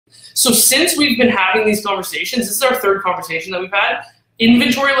So since we've been having these conversations, this is our third conversation that we've had,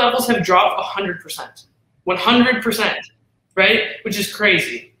 inventory levels have dropped 100%, 100%, right? Which is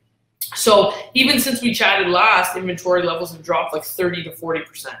crazy. So even since we chatted last, inventory levels have dropped like 30 to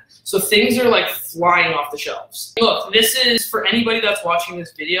 40%. So things are like flying off the shelves. Look, this is, for anybody that's watching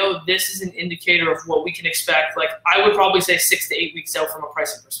this video, this is an indicator of what we can expect. Like I would probably say 6 to 8 weeks out from a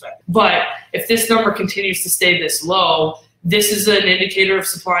pricing perspective. But if this number continues to stay this low, this is an indicator of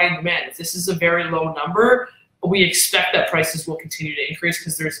supply and demand. If this is a very low number, we expect that prices will continue to increase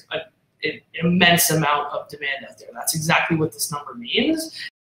because there's an immense amount of demand out there. That's exactly what this number means.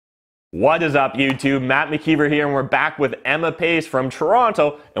 What is up, YouTube? Matt McKeever here, and we're back with Emma Pace from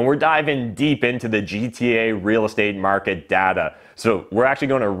Toronto, and we're diving deep into the GTA real estate market data. So we're actually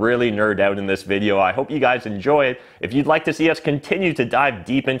going to really nerd out in this video. I hope you guys enjoy it. If you'd like to see us continue to dive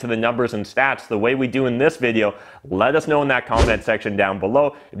deep into the numbers and stats the way we do in this video, let us know in that comment section down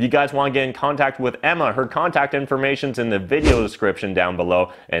below. If you guys want to get in contact with Emma, her contact information's in the video description down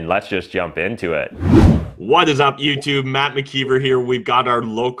below, and let's just jump into it. What is up, YouTube? Matt McKeever here. We've got our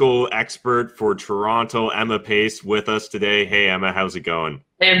local expert for Toronto, Emma Pace, with us today. Hey, Emma, how's it going?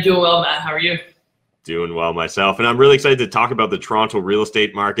 Hey, I'm doing well, Matt. How are you? Doing well myself. And I'm really excited to talk about the Toronto real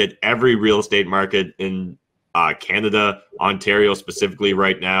estate market, every real estate market in Canada, Ontario specifically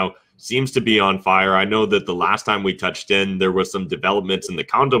right now, seems to be on fire. I know that the last time we touched in, there was some developments in the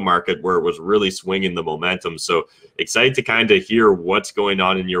condo market where it was really swinging the momentum. So excited to kind of hear what's going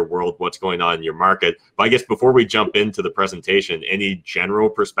on in your world, what's going on in your market. But I guess before we jump into the presentation, any general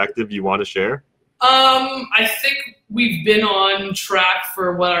perspective you want to share? I think we've been on track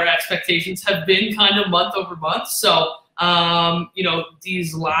for what our expectations have been kind of month over month. So, you know,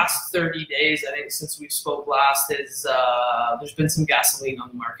 these last 30 days, I think since we spoke last, is there's been some gasoline on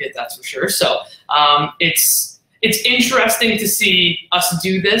the market, that's for sure. So it's interesting to see us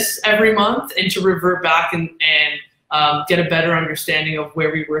do this every month and to revert back and get a better understanding of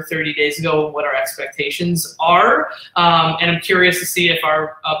where we were 30 days ago and what our expectations are. And I'm curious to see if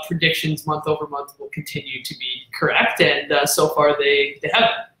our predictions month over month will continue to be correct. And so far they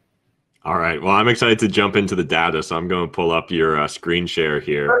haven't. All right. Well, I'm excited to jump into the data. So I'm going to pull up your screen share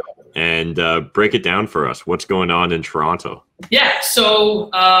here and break it down for us. What's going on in Toronto? Yeah. So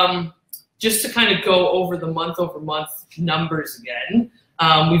just to kind of go over the month over month numbers again,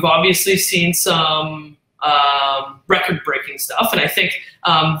 we've obviously seen some record-breaking stuff, and I think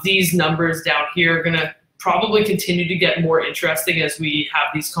these numbers down here are going to probably continue to get more interesting as we have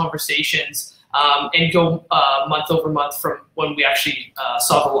these conversations and go month over month from when we actually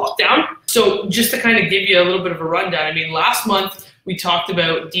saw the lockdown. So just to kind of give you a little bit of a rundown, I mean, last month we talked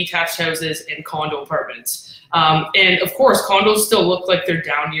about detached houses and condo apartments. And of course, condos still look like they're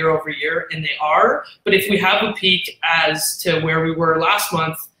down year over year, and they are. But if we have a peek as to where we were last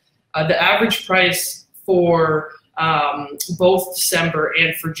month, the average price for both December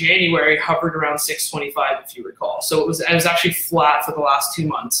and for January hovered around $625, if you recall. So it was actually flat for the last 2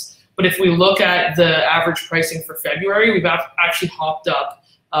 months. But if we look at the average pricing for February, we've actually hopped up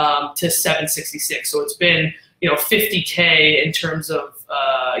to $766. So it's been, you know, $50K in terms of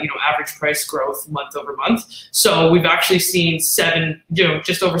you know, average price growth month over month. So we've actually seen just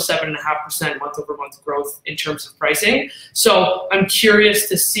over 7.5% month over month growth in terms of pricing. So I'm curious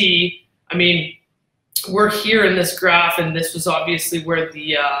to see, I mean, we're here in this graph, and this was obviously where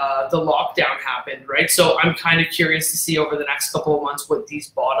the lockdown happened, right? So I'm kind of curious to see over the next couple of months what these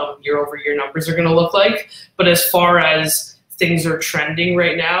bottom year over year numbers are going to look like. But as far as things are trending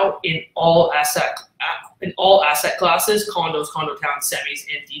right now in all asset classes, condos, condo towns, semis,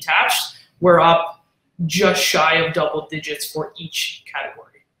 and detached, we're up just shy of double digits for each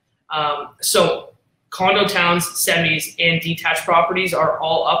category. So condo towns, semis, and detached properties are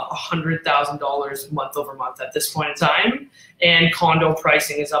all up $100,000 month over month at this point in time, and condo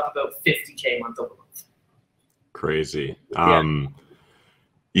pricing is up about $50K month over month. Crazy.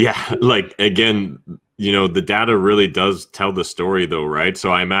 Yeah, like, again, you know, the data really does tell the story though, right?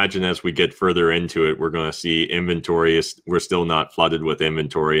 So I imagine as we get further into it, we're going to see inventory. We're still not flooded with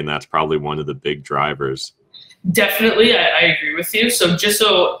inventory, and that's probably one of the big drivers. Definitely, I agree with you. So just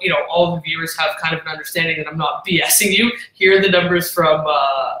so you know, all the viewers have kind of an understanding that I'm not BSing you, here are the numbers from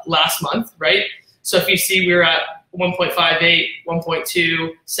last month, right? So if you see, we were at 1.58,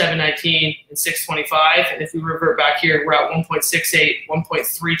 1.2, 719, and 625. And if we revert back here, we're at 1.68,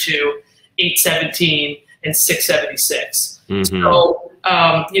 1.32, 817, and 676. Mm-hmm. So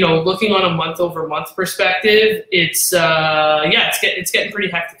you know, looking on a month over month perspective, it's it's getting pretty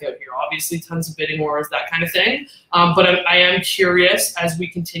hectic out here. Obviously, tons of bidding wars, that kind of thing. But I am curious as we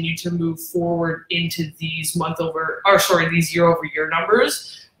continue to move forward into these year over year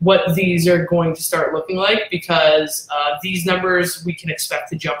numbers, what these are going to start looking like, because these numbers we can expect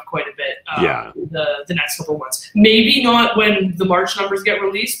to jump quite a bit the next couple of months. Maybe not when the March numbers get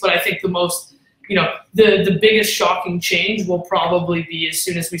released, but I think the most, the biggest shocking change will probably be as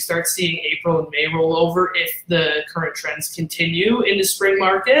soon as we start seeing April and May roll over, if the current trends continue in the spring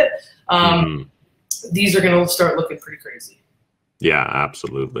market. These are going to start looking pretty crazy. Yeah,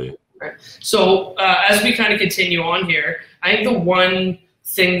 absolutely. Right. So as we kind of continue on here, I think the one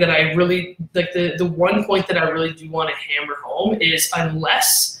thing that I really like, the one point that I really do want to hammer home is,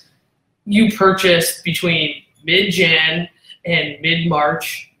 unless you purchased between mid-Jan and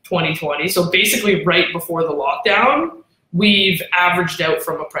mid-March 2020, so basically right before the lockdown, we've averaged out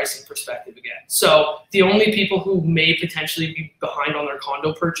from a pricing perspective again. So the only people who may potentially be behind on their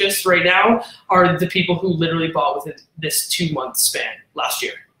condo purchase right now are the people who literally bought within this 2-month span last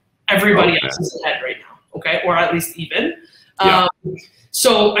year. Everybody else is ahead right now, okay? Or at least even. Yeah.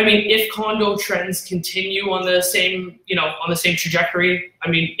 So, I mean, if condo trends continue on the same, on the same trajectory, I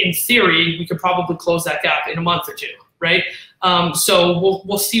mean, in theory, we could probably close that gap in a month or two, right? So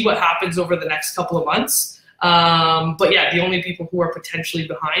we'll see what happens over the next couple of months. But yeah, the only people who are potentially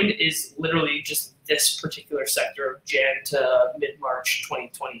behind is literally just this particular sector of Jan to mid-March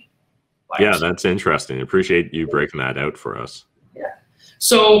 2020. Yeah, that's interesting. Appreciate you breaking that out for us. Yeah.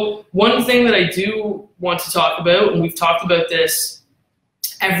 So one thing that I do want to talk about, and we've talked about this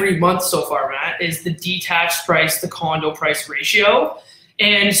every month so far, Matt, is the detached price to condo price ratio.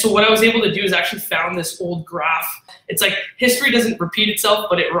 And so what I was able to do is actually found this old graph. It's like history doesn't repeat itself,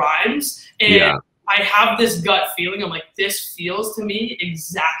 but it rhymes. And I have this gut feeling. I'm like, this feels to me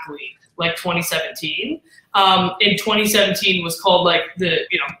exactly like 2017. In 2017 was called like the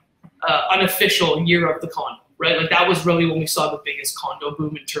unofficial year of the condo, right? Like that was really when we saw the biggest condo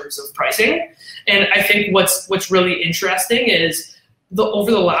boom in terms of pricing. And I think what's really interesting is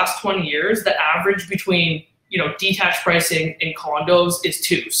over the last 20 years, the average between detached pricing in condos is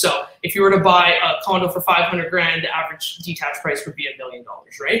 2. So if you were to buy a condo for 500 grand, the average detached price would be $1 million,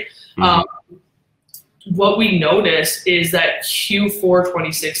 right? What we noticed is that Q4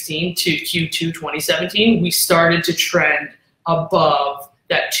 2016 to Q2 2017, we started to trend above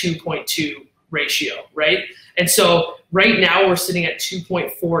that 2.2 ratio, right? And so right now we're sitting at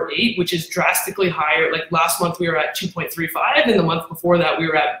 2.48, which is drastically higher. Like last month we were at 2.35, and the month before that we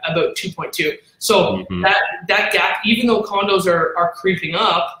were at about 2.2. So that gap, even though condos are creeping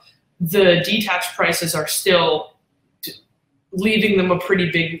up, the detached prices are still leaving them a pretty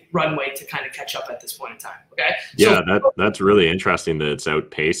big runway to kind of catch up at this point in time. Okay. Yeah, that's really interesting that it's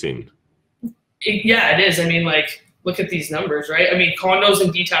outpacing. Yeah, it is. I mean, like, look at these numbers, right? I mean, condos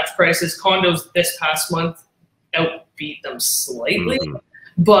and detached prices, condos this past month outbeat them slightly,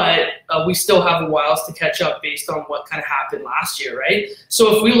 but we still have a whiles to catch up based on what kind of happened last year, right?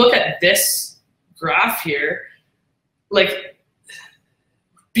 So if we look at this graph here, like,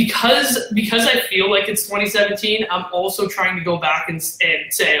 because I feel like it's 2017, I'm also trying to go back and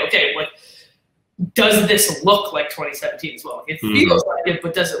say, okay, like, does this look like 2017 as well? It feels like it,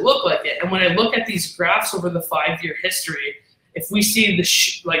 but does it look like it? And when I look at these graphs over the 5-year history, if we see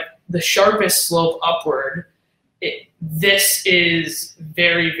the sharpest slope upward, this is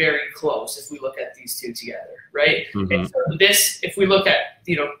very, very close if we look at these two together, right? And so this, if we look at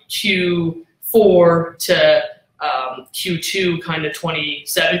Q4 to Q2 kind of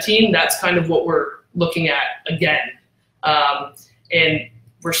 2017, that's kind of what we're looking at again. And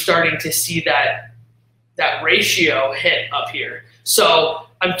we're starting to see that ratio hit up here. So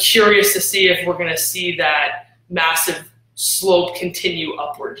I'm curious to see if we're going to see that massive slope continue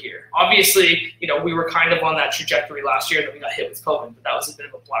upward here. Obviously, we were kind of on that trajectory last year, and then we got hit with COVID, but that was a bit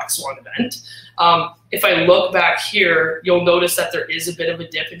of a black swan event. If I look back here, you'll notice that there is a bit of a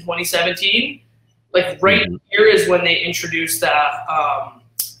dip in 2017. Like right here is when they introduced that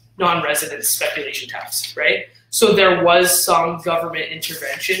non-resident speculation tax, right? So there was some government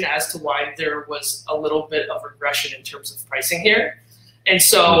intervention as to why there was a little bit of regression in terms of pricing here. And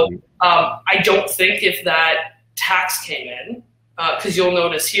so I don't think if that tax came in, because you'll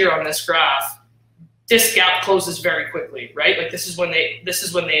notice here on this graph, this gap closes very quickly, right? Like this is when they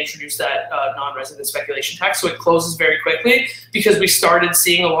introduced that non-resident speculation tax. So it closes very quickly because we started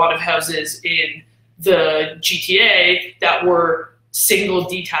seeing a lot of houses in the GTA that were single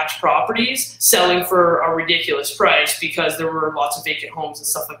detached properties selling for a ridiculous price because there were lots of vacant homes and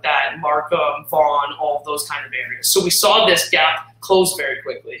stuff like that, Markham, Vaughan, all of those kind of areas. So we saw this gap close very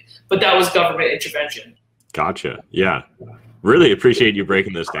quickly, but that was government intervention. Gotcha. Yeah. Really appreciate you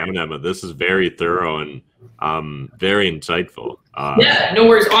breaking this down, Emma. This is very thorough and very insightful. Yeah, no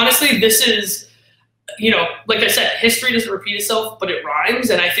worries. Honestly, this is like I said, history doesn't repeat itself, but it rhymes.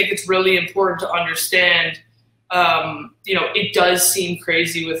 And I think it's really important to understand, it does seem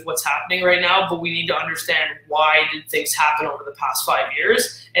crazy with what's happening right now, but we need to understand why did things happen over the past 5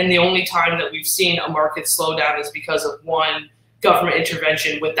 years. And the only time that we've seen a market slow down is because of, one, government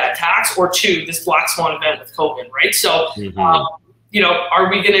intervention with that tax, or two, this black swan event with COVID, right? So, are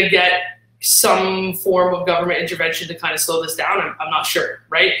we going to get some form of government intervention to kind of slow this down? I'm not sure,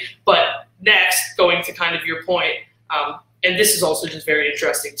 right? But next, going to kind of your point, and this is also just very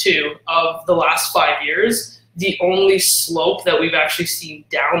interesting too, of the last 5 years, the only slope that we've actually seen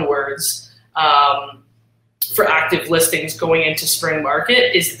downwards for active listings going into spring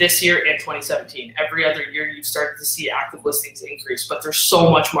market is this year and 2017. Every other year you've started to see active listings increase, but there's so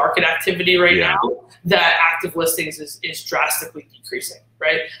much market activity right now that active listings is drastically decreasing,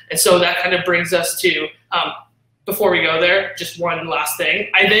 right? And so that kind of brings us to, before we go there, just one last thing.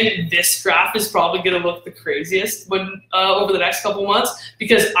 I think this graph is probably going to look the craziest when over the next couple months,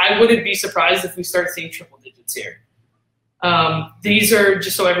 because I wouldn't be surprised if we start seeing triple digits here. These are,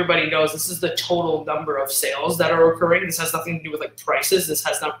 just so everybody knows, this is the total number of sales that are occurring. This has nothing to do with like prices. This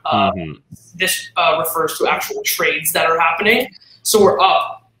has not, this refers to actual trades that are happening. So we're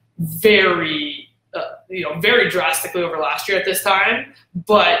up very, very drastically over last year at this time,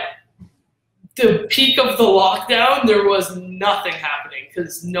 but the peak of the lockdown, there was nothing happening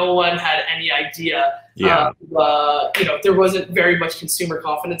because no one had any idea. There wasn't very much consumer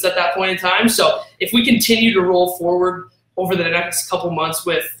confidence at that point in time. So if we continue to roll forward over the next couple months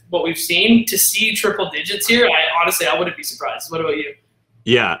with what we've seen, to see triple digits here, I wouldn't be surprised. What about you?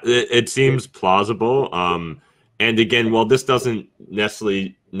 Yeah, it seems plausible. And again, while this doesn't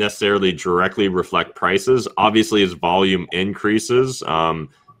necessarily directly reflect prices, obviously as volume increases,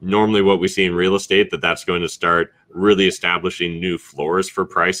 normally what we see in real estate, that's going to start really establishing new floors for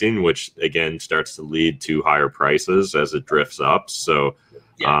pricing, which again starts to lead to higher prices as it drifts up. So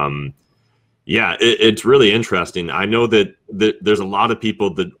it's really interesting. I know that there's a lot of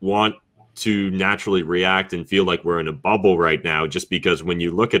people that want to naturally react and feel like we're in a bubble right now, just because when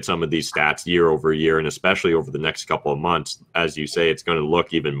you look at some of these stats year over year, and especially over the next couple of months, as you say, it's going to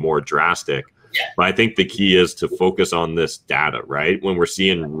look even more drastic. But I think the key is to focus on this data, right? When we're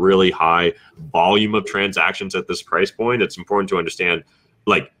seeing really high volume of transactions at this price point, it's important to understand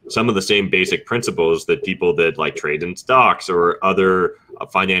like some of the same basic principles that people that like trade in stocks or other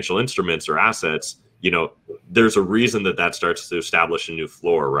financial instruments or assets, there's a reason that starts to establish a new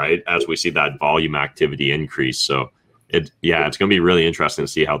floor, right? As we see that volume activity increase. So it's going to be really interesting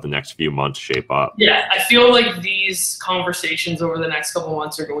to see how the next few months shape up. Yeah, I feel like these conversations over the next couple of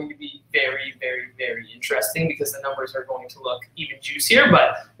months are going to be very, very, very interesting because the numbers are going to look even juicier,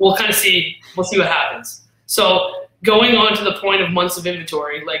 but we'll kind of see, what happens. So going on to the point of months of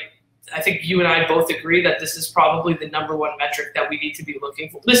inventory, like I think you and I both agree that this is probably the #1 metric that we need to be looking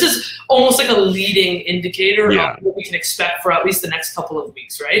for. This is almost like a leading indicator of what we can expect for at least the next couple of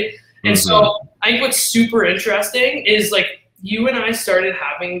weeks, right? And so I think what's super interesting is like you and I started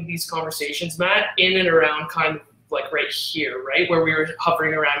having these conversations, Matt, in and around kind of like right here, right? Where we were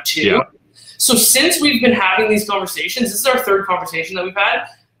hovering around 2. Yeah. So since we've been having these conversations, this is our 3rd conversation that we've had,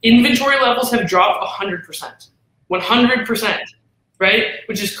 inventory levels have dropped 100%, 100%, right?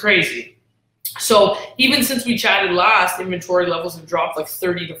 Which is crazy. So even since we chatted last, inventory levels have dropped like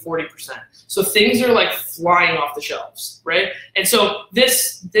 30 to 40%. So things are like flying off the shelves, right? And so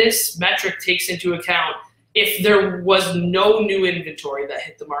this metric takes into account if there was no new inventory that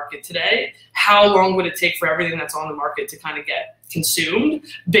hit the market today, how long would it take for everything that's on the market to kind of get consumed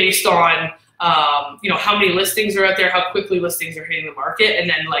based on how many listings are out there, how quickly listings are hitting the market, and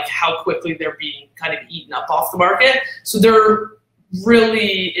then like how quickly they're being kind of eaten up off the market. So there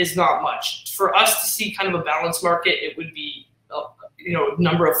really is not much. For us to see kind of a balanced market, it would be a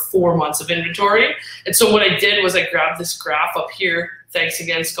number of 4 months of inventory. And so what I did was I grabbed this graph up here. Thanks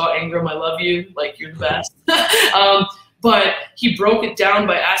again, Scott Ingram, I love you, like you're the best. But he broke it down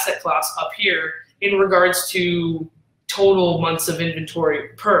by asset class up here in regards to total months of inventory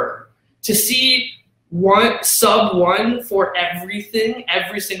per. To see sub 1 for everything,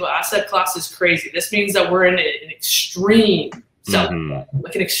 every single asset class is crazy. This means that we're in an extreme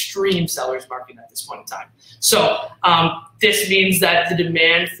like an extreme seller's market at this point in time. So this means that the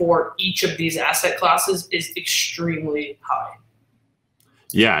demand for each of these asset classes is extremely high.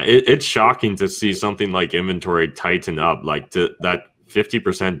 Yeah, it's shocking to see something like inventory tighten up, like that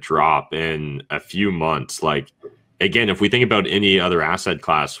 50% drop in a few months. Like, again, if we think about any other asset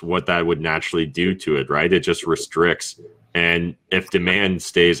class, what that would naturally do to it, right? It just restricts. And if demand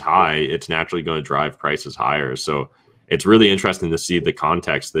stays high, it's naturally going to drive prices higher. So it's really interesting to see the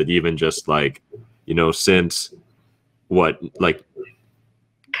context that even just like, you know, since what, like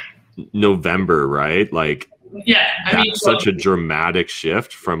November, right? Like, yeah, I mean, that's such a dramatic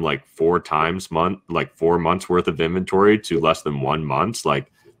shift from like 4 months worth of inventory to less than 1 month.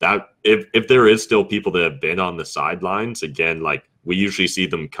 Like that, if there is still people that have been on the sidelines, again, like we usually see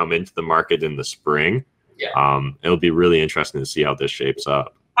them come into the market in the spring. Yeah. It'll be really interesting to see how this shapes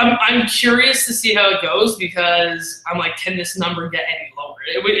up. I'm curious to see how it goes, because I'm like, can this number get any lower?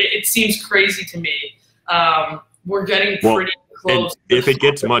 It seems crazy to me. We're getting pretty close. If it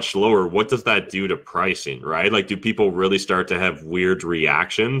gets much lower, what does that do to pricing, right? Like, do people really start to have weird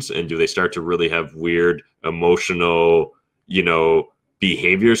reactions, and do they start to really have weird emotional, you know,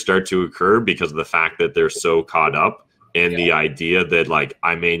 behaviors start to occur because of the fact that they're so caught up in the idea that like,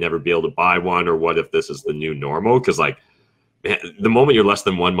 I may never be able to buy one, or what if this is the new normal? Because like, the moment you're less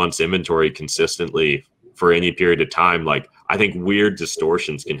than 1 month's inventory consistently for any period of time, like I think weird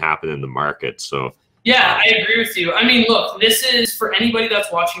distortions can happen in the market. So yeah, I agree with you. I mean, look, this is, for anybody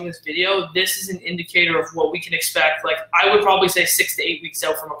that's watching this video, this is an indicator of what we can expect. Like, I would probably say 6 to 8 weeks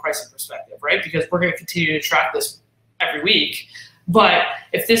out from a pricing perspective, right? Because we're going to continue to track this every week. But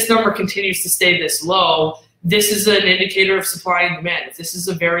if this number continues to stay this low, this is an indicator of supply and demand. If this is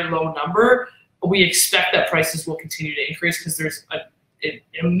a very low number, we expect that prices will continue to increase because there's an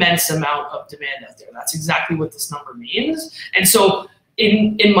immense amount of demand out there. That's exactly what this number means. And so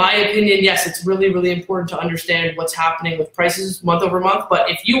in my opinion, yes, it's really, really important to understand what's happening with prices month over month.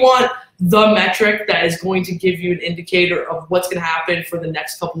 But if you want the metric that is going to give you an indicator of what's going to happen for the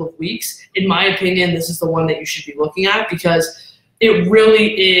next couple of weeks, in my opinion, this is the one that you should be looking at, because it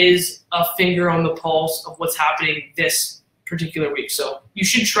really is a finger on the pulse of what's happening this particular week. So you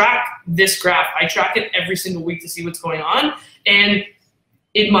should track this graph. I track it every single week to see what's going on. And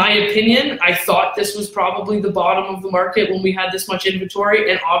in my opinion, I thought this was probably the bottom of the market when we had this much inventory.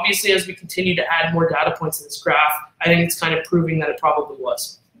 And obviously, as we continue to add more data points in this graph, I think it's kind of proving that it probably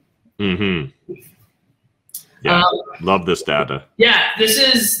was. Mm-hmm. Yeah, love this data. Yeah, this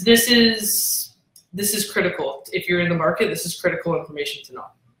is critical. If you're in the market, this is critical information to know.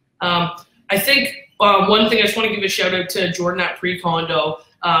 I think one thing I just want to give a shout out to Jordan at Pre-Condo.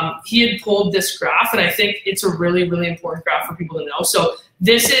 He had pulled this graph, and I think it's a really, really important graph for people to know. So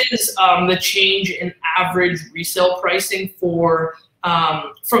this is the change in average resale pricing for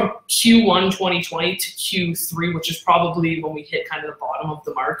from Q1 2020 to Q3, which is probably when we hit kind of the bottom of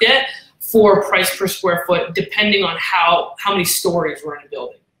the market, for price per square foot, depending on how many stories were in a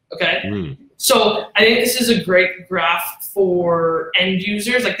building. Okay. Mm. So I think this is a great graph for end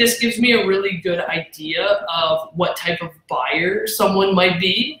users. Like, this gives me a really good idea of what type of buyer someone might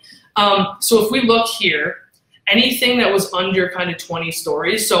be. So if we look here, anything that was under kind of 20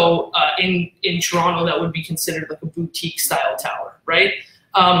 stories, so in Toronto, that would be considered like a boutique style tower, right?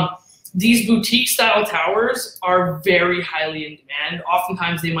 These boutique style towers are very highly in demand.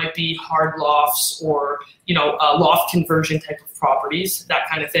 Oftentimes they might be hard lofts or, you know, loft conversion type of properties, that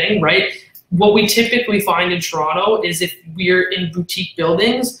kind of thing, right? What we typically find in Toronto is if we're in boutique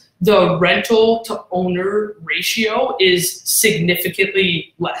buildings, the rental to owner ratio is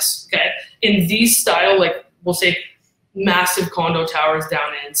significantly less, okay? In these style, like we'll say massive condo towers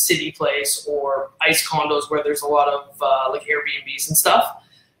down in City Place or ICE condos where there's a lot of like Airbnbs and stuff,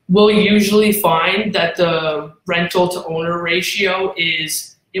 we'll usually find that the rental to owner ratio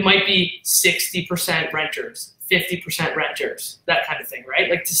is, it might be 60% renters, 50% renters, that kind of thing, right?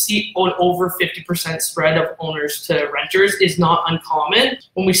 Like, to see an over 50% spread of owners to renters is not uncommon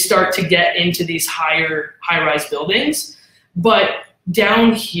when we start to get into these high-rise buildings. But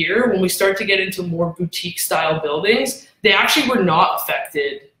down here, when we start to get into more boutique style buildings, they actually were not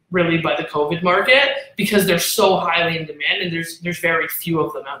affected really by the COVID market because they're so highly in demand and there's very few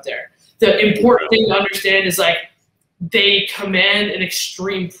of them out there. The important thing to understand is, like, they command an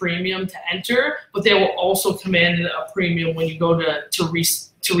extreme premium to enter, but they will also command a premium when you go to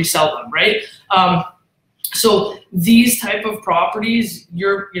resell them, right? So these type of properties,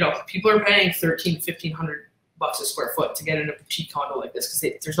 people are paying $1,300 to $1,500 a square foot to get in a boutique condo like this because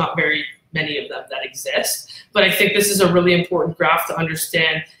there's not very many of them that exist. But I think this is a really important graph to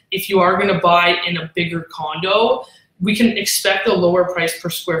understand. If you are going to buy in a bigger condo, we can expect a lower price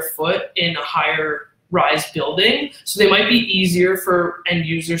per square foot in a higher rise building. So they might be easier for end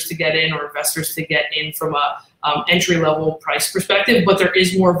users to get in or investors to get in from a entry level price perspective, but there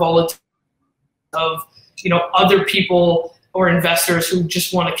is more volatility of, other people or investors who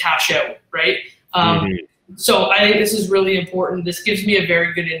just want to cash out, right? So I think this is really important. This gives me a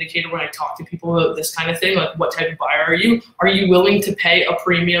very good indicator when I talk to people about this kind of thing, like what type of buyer are you? Are you willing to pay a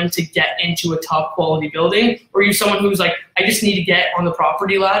premium to get into a top quality building? Or are you someone who's like, I just need to get on the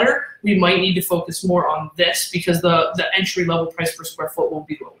property ladder? We might need to focus more on this because the entry level price per square foot will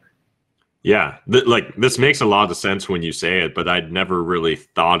be lower. Yeah, like this makes a lot of sense when you say it, but I'd never really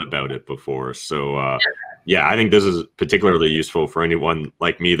thought about it before. So yeah, I think this is particularly useful for anyone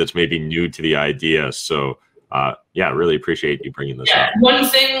like me that's maybe new to the idea. So yeah, really appreciate you bringing this up. One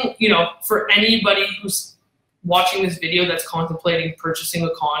thing, you know, for anybody who's watching this video that's contemplating purchasing a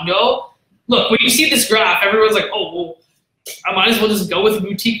condo, look, when you see this graph, everyone's like, oh, well, I might as well just go with a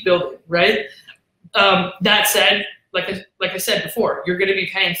boutique building, right? That said, like I said before, you're going to be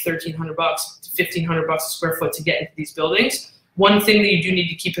paying $1,300 to $1,500 a square foot to get into these buildings. One thing that you do need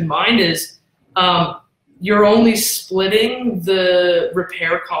to keep in mind is you're only splitting the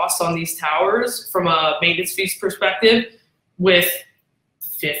repair costs on these towers from a maintenance fees perspective with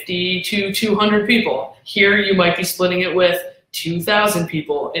 50 to 200 people. Here, you might be splitting it with 2,000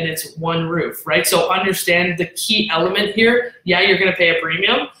 people and it's one roof, right? So understand the key element here. Yeah, you're going to pay a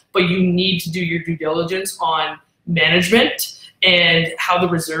premium, but you need to do your due diligence on management and how the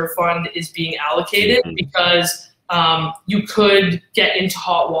reserve fund is being allocated, because you could get into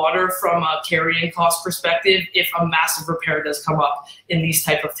hot water from a carrying cost perspective if a massive repair does come up in these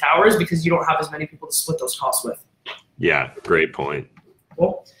type of towers, because you don't have as many people to split those costs with. Yeah, great point.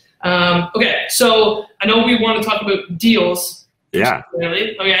 Cool. Okay, so I know we want to talk about deals. Yeah.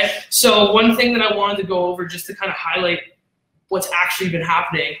 Okay, so one thing that I wanted to go over just to kind of highlight what's actually been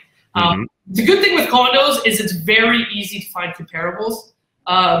happening. The good thing with condos is it's very easy to find comparables.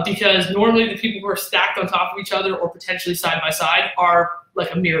 Because normally the people who are stacked on top of each other or potentially side by side are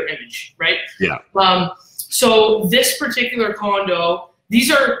like a mirror image, right? Yeah. So this particular condo,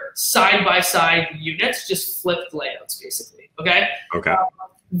 these are side by side units, just flipped layouts basically, okay? Okay.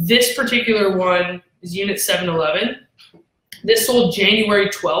 This particular one is unit 711. This sold January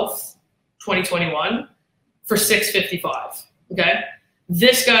 12th, 2021 for $655, okay?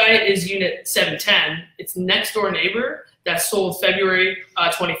 This guy is unit 710. It's next door neighbor that sold February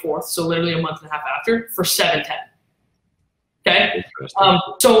 24th, so literally a month and a half after, for $710. Okay,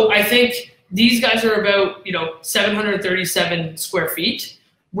 so I think these guys are about 737 square feet.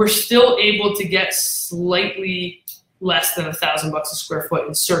 We're still able to get slightly less than $1,000 a square foot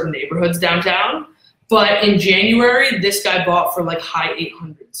in certain neighborhoods downtown. But in January, this guy bought for like high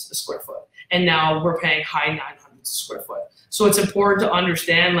 800s a square foot, and now we're paying high 900s a square foot. So it's important to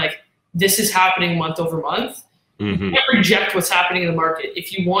understand, like, this is happening month over month. You can't reject what's happening in the market.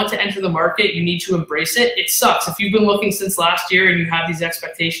 If you want to enter the market, you need to embrace it. It sucks. If you've been looking since last year and you have these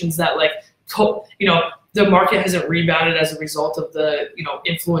expectations that, like, the market hasn't rebounded as a result of the,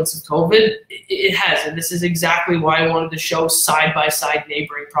 influence of COVID, it has. And this is exactly why I wanted to show side-by-side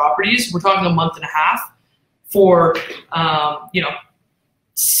neighboring properties. We're talking a month and a half for,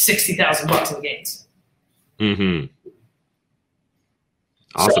 $60,000 in gains.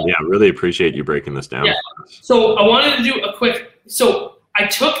 Awesome. Yeah, really appreciate you breaking this down. Yeah. So I wanted to do a quick, so I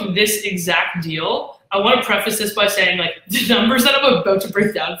took this exact deal. I want to preface this by saying, like, the numbers that I'm about to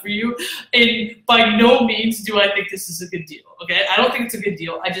break down for you, and by no means do I think this is a good deal, okay? I don't think it's a good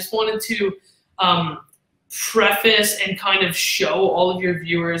deal. I just wanted to preface and kind of show all of your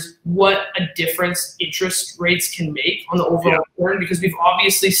viewers what a difference interest rates can make on the overall return, because we've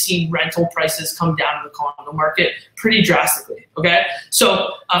obviously seen rental prices come down in the condo market pretty drastically, okay?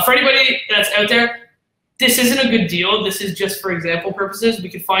 So for anybody that's out there, this isn't a good deal. This is just for example purposes. We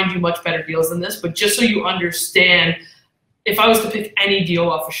could find you much better deals than this, but just so you understand, if I was to pick any deal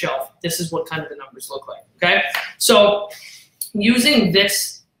off a shelf, this is what kind of the numbers look like, okay? So using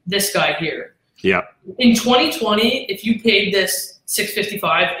this guy here, in 2020, if you paid this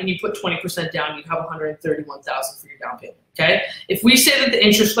 $655 and you put 20% down, you'd have $131,000 for your down payment. Okay. If we say that the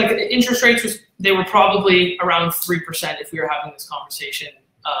interest rates they were probably around 3% if we were having this conversation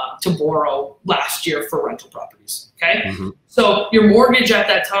to borrow last year for rental properties. Okay. So your mortgage at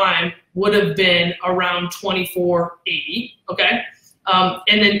that time would have been around $2,480. Okay.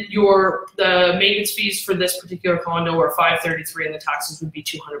 And then the maintenance fees for this particular condo are $533, and the taxes would be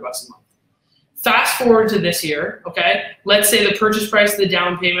 $200 a month. Fast forward to this year, okay? Let's say the purchase price and the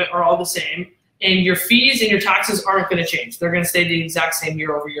down payment are all the same, and your fees and your taxes aren't going to change. They're going to stay the exact same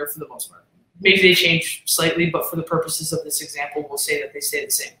year over year for the most part. Maybe they change slightly, but for the purposes of this example, we'll say that they stay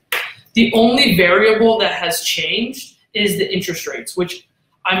the same. The only variable that has changed is the interest rates, which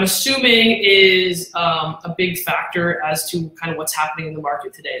I'm assuming is a big factor as to kind of what's happening in the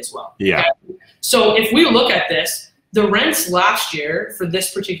market today as well. Yeah. Okay? So if we look at this, the rents last year for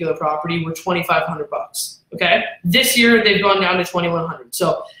this particular property were $2,500. Okay, this year they've gone down to $2,100.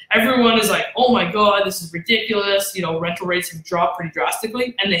 So everyone is like, oh my God, this is ridiculous. You know, rental rates have dropped pretty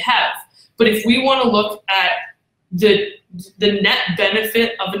drastically, and they have. But if we want to look at the net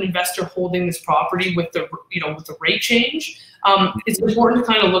benefit of an investor holding this property with the with the rate change, it's important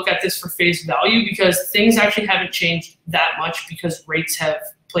to kind of look at this for face value, because things actually haven't changed that much because rates have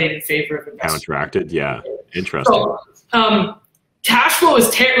played in favor of investors. Counteracted, yeah, interesting. So, cash flow is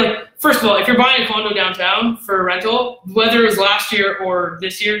like, first of all, if you're buying a condo downtown for a rental, whether it was last year or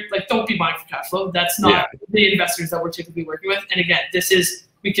this year, like, don't be buying for cash flow. That's not the investors that we're typically working with. And again,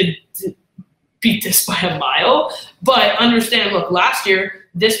 we could beat this by a mile, but understand, look, last year,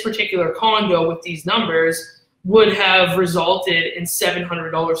 this particular condo with these numbers would have resulted in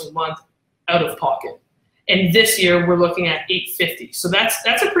 $700 a month out of pocket. And this year we're looking at $850. So that's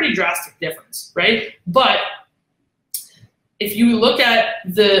a pretty drastic difference, right? But if you look at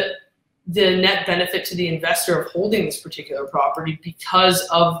the net benefit to the investor of holding this particular property because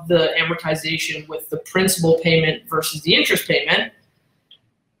of the amortization with the principal payment versus the interest payment,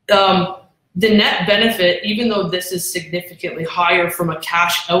 the net benefit, even though this is significantly higher from a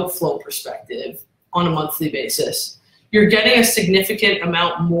cash outflow perspective on a monthly basis, you're getting a significant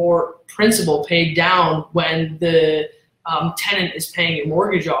amount more principal paid down when the tenant is paying your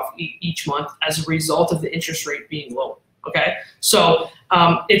mortgage off each month as a result of the interest rate being low. Okay, so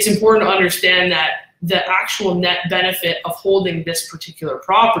it's important to understand that the actual net benefit of holding this particular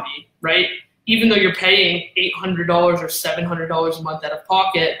property, right, even though you're paying $800 or $700 a month out of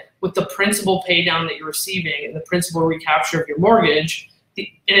pocket, with the principal pay down that you're receiving and the principal recapture of your mortgage, an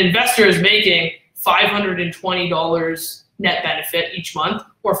investor is making $520 net benefit each month,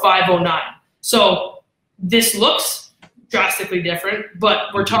 or $509. So this looks drastically different,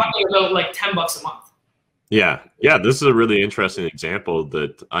 but we're talking about like $10 a month. Yeah, this is a really interesting example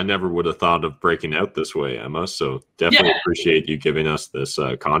that I never would have thought of breaking out this way, Emma. So definitely appreciate you giving us this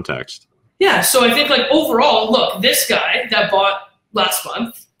context. Yeah, so I think, like, overall, look, this guy that bought last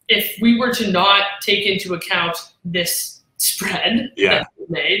month, if we were to not take into account this spread that we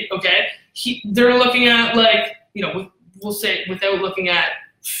made, okay, they're looking at, like, we'll say, without looking at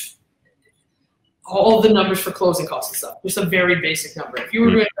all the numbers for closing costs and stuff, just a very basic number. If you were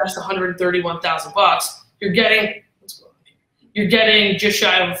to invest $131,000, you're getting just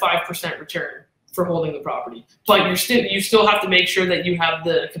shy of a 5% return for holding the property. But you still have to make sure that you have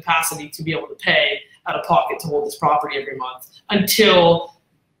the capacity to be able to pay out of pocket to hold this property every month until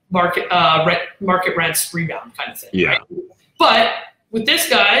market rents rebound, kind of thing. Yeah. Right? But with this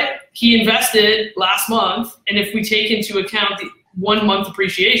guy, he invested last month, and if we take into account the 1 month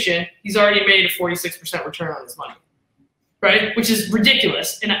appreciation, he's already made a 46% return on his money, right? Which is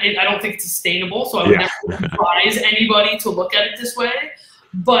ridiculous, and I don't think it's sustainable. So I would never advise anybody to look at it this way.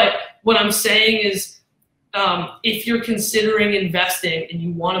 But what I'm saying is, if you're considering investing and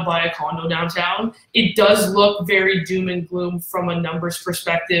you want to buy a condo downtown, it does look very doom and gloom from a numbers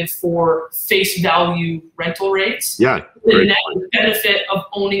perspective for face value rental rates. Yeah. The net benefit of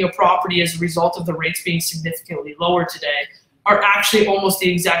owning a property as a result of the rates being significantly lower today are actually almost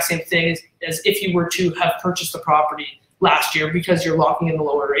the exact same thing as if you were to have purchased a property last year, because you're locking in the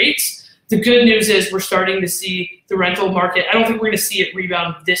lower rates. The good news is we're starting to see the rental market. I don't think we're going to see it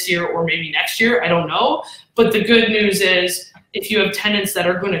rebound this year or maybe next year. I don't know. But the good news is if you have tenants that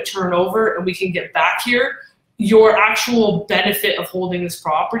are going to turn over and we can get back here, your actual benefit of holding this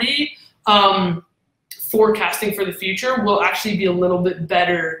property, forecasting for the future, will actually be a little bit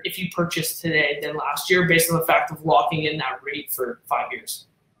better if you purchase today than last year, based on the fact of locking in that rate for 5 years.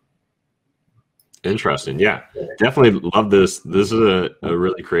 Interesting. Yeah, definitely love this. This is a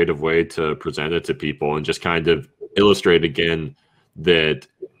really creative way to present it to people and just kind of illustrate again that,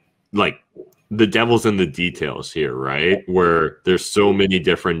 like, the devil's in the details here, right? Where there's so many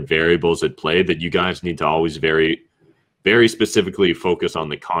different variables at play that you guys need to always very, very specifically focus on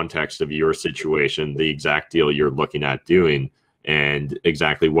the context of your situation, the exact deal you're looking at doing, and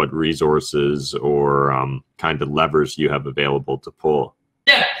exactly what resources or kind of levers you have available to pull.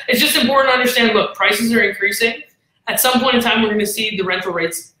 Yeah, it's just important to understand, look, prices are increasing. At some point in time, we're going to see the rental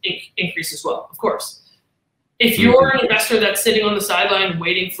rates increase as well, of course. If you're an investor that's sitting on the sideline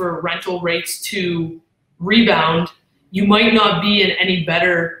waiting for rental rates to rebound, you might not be in any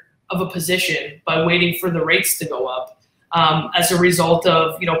better of a position by waiting for the rates to go up as a result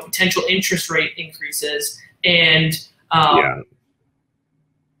of, potential interest rate increases. And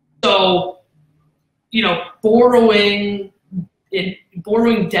so,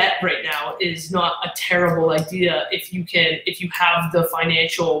 borrowing debt right now is not a terrible idea if you have the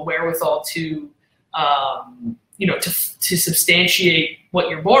financial wherewithal to to substantiate what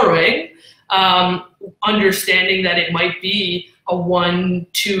you're borrowing, understanding that it might be a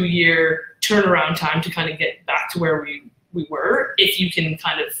 1-2 year turnaround time to kind of get back to where we were, if you can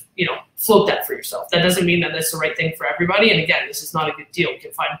kind of, float that for yourself. That doesn't mean that that's the right thing for everybody. And again, this is not a good deal. You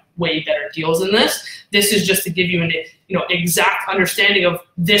can find way better deals than this. This is just to give you an, exact understanding of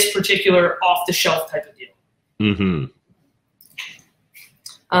this particular off-the-shelf type of deal. Mm-hmm.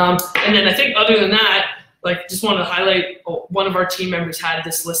 And then I think other than that, just want to highlight, one of our team members had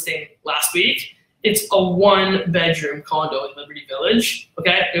this listing last week. It's a 1-bedroom condo in Liberty Village.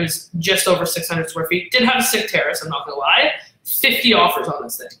 Okay, it was just over 600 square feet. Did have a sick terrace, I'm not gonna lie. 50 offers on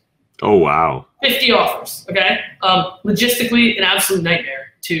this thing. Oh wow. 50 offers. Okay, logistically an absolute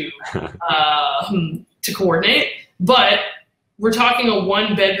nightmare to coordinate. But we're talking a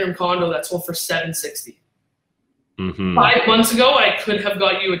 1-bedroom condo that sold for $760. Mm-hmm. 5 months ago, I could have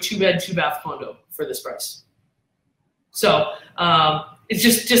got you a 2-bed, 2-bath condo for this price. So it's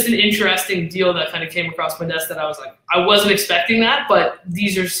just an interesting deal that kind of came across my desk that I was like, I wasn't expecting that, but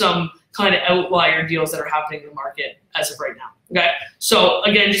these are some kind of outlier deals that are happening in the market as of right now. Okay, so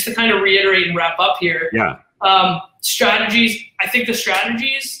again, just to kind of reiterate and wrap up here. Yeah. Strategies. I think the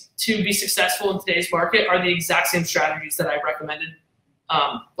strategies to be successful in today's market are the exact same strategies that I recommended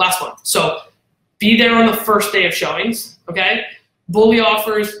last month. So be there on the first day of showings. Okay, bully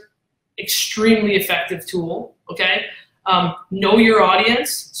offers, extremely effective tool. Okay. Know your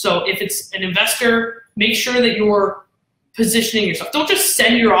audience. So if it's an investor, make sure that you're positioning yourself. Don't just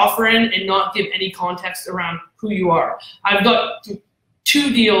send your offer in and not give any context around who you are. I've got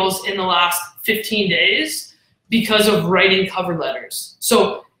 2 deals in the last 15 days because of writing cover letters.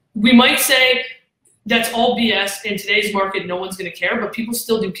 So we might say that's all BS in today's market. No one's going to care, but people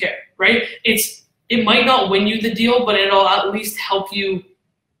still do care, right? It might not win you the deal, but it'll at least help you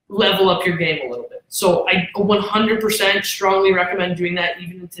level up your game a little bit. So I 100% strongly recommend doing that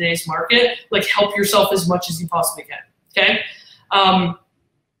even in today's market. Help yourself as much as you possibly can, okay?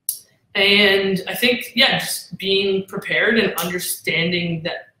 And I think, just being prepared and understanding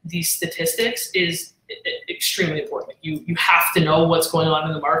that these statistics is extremely important. You have to know what's going on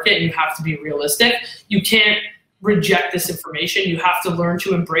in the market, and you have to be realistic. You can't reject this information. You have to learn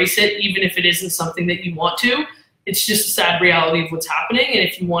to embrace it, even if it isn't something that you want to. It's just a sad reality of what's happening. And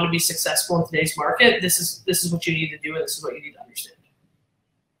if you want to be successful in today's market, this is what you need to do, and this is what you need to understand.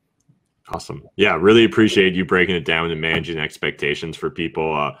 Awesome. Yeah, really appreciate you breaking it down and managing expectations for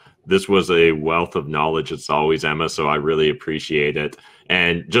people. This was a wealth of knowledge. It's always, Emma, so I really appreciate it.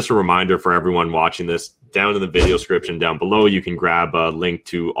 And just a reminder for everyone watching this, down in the video description down below, you can grab a link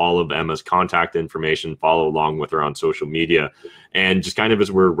to all of Emma's contact information, follow along with her on social media. And just kind of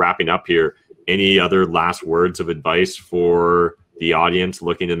as we're wrapping up here, any other last words of advice for the audience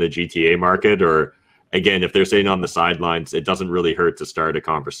looking in the GTA market? Or again, if they're sitting on the sidelines, it doesn't really hurt to start a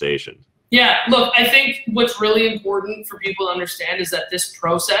conversation. Yeah, look, I think what's really important for people to understand is that this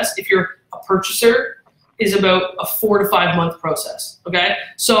process, if you're a purchaser, is about a 4 to 5 month process, okay?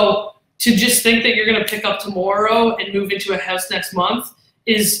 So to just think that you're gonna pick up tomorrow and move into a house next month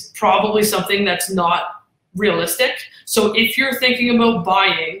is probably something that's not realistic. So if you're thinking about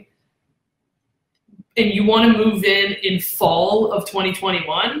buying and you wanna move in fall of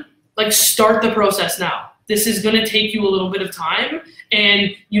 2021, start the process now. This is going to take you a little bit of time,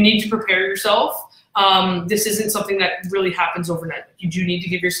 and you need to prepare yourself. This isn't something that really happens overnight. You do need to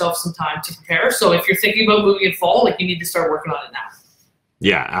give yourself some time to prepare. So if you're thinking about moving in fall, you need to start working on it now.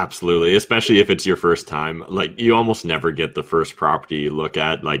 Yeah, absolutely. Especially if it's your first time. You almost never get the first property you look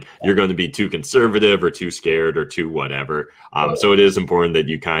at. You're going to be too conservative or too scared or too whatever. So it is important that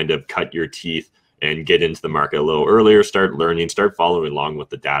you kind of cut your teeth and get into the market a little earlier, start learning, start following along with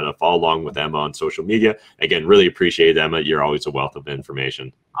the data, follow along with Emma on social media. Again, really appreciate it, Emma. You're always a wealth of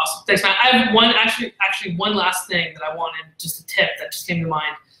information. Awesome. Thanks, man. I have one last thing that I wanted, just a tip that just came to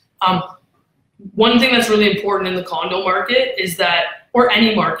mind. One thing that's really important in the condo market is that, or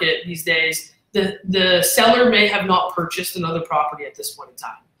any market these days, the seller may have not purchased another property at this point in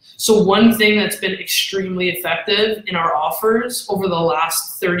time. So one thing that's been extremely effective in our offers over the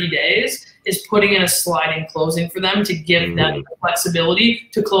last 30 days is putting in a sliding closing for them to give them the flexibility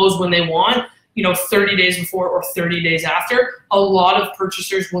to close when they want, 30 days before or 30 days after. A lot of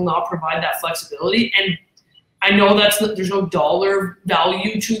purchasers will not provide that flexibility. And I know there's no dollar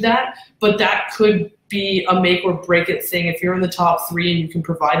value to that, but that could be a make or break it thing. If you're in the top 3 and you can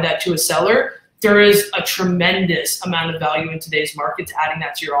provide that to a seller, there is a tremendous amount of value in today's market to adding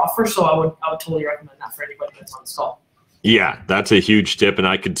that to your offer. So I would totally recommend that for anybody that's on this call. Yeah, that's a huge tip, and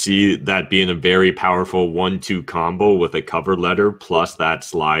I could see that being a very powerful 1-2 combo with a cover letter plus that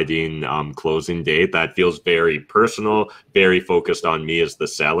sliding closing date. That feels very personal, very focused on me as the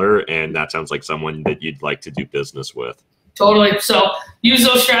seller, and that sounds like someone that you'd like to do business with. Totally. So use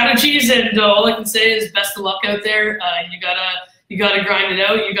those strategies, and all I can say is best of luck out there. You gotta grind it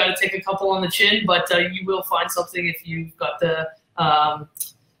out. You gotta take a couple on the chin, but you will find something if you've got the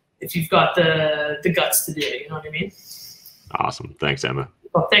guts to do it. You know what I mean? Awesome. Thanks, Emma.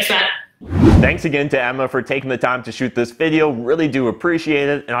 Well, thanks, Matt. Thanks again to Emma for taking the time to shoot this video. Really do appreciate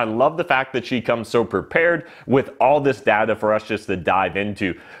it. And I love the fact that she comes so prepared with all this data for us just to dive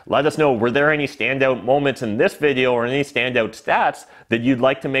into. Let us know, were there any standout moments in this video or any standout stats that you'd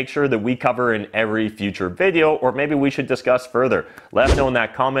like to make sure that we cover in every future video, or maybe we should discuss further? Let us know in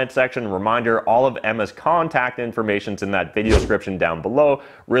that comment section. Reminder, all of Emma's contact information is in that video description down below.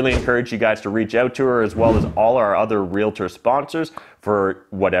 Really encourage you guys to reach out to her, as well as all our other realtor sponsors, for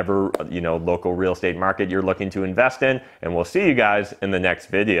whatever local real estate market you're looking to invest in. And we'll see you guys in the next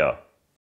video.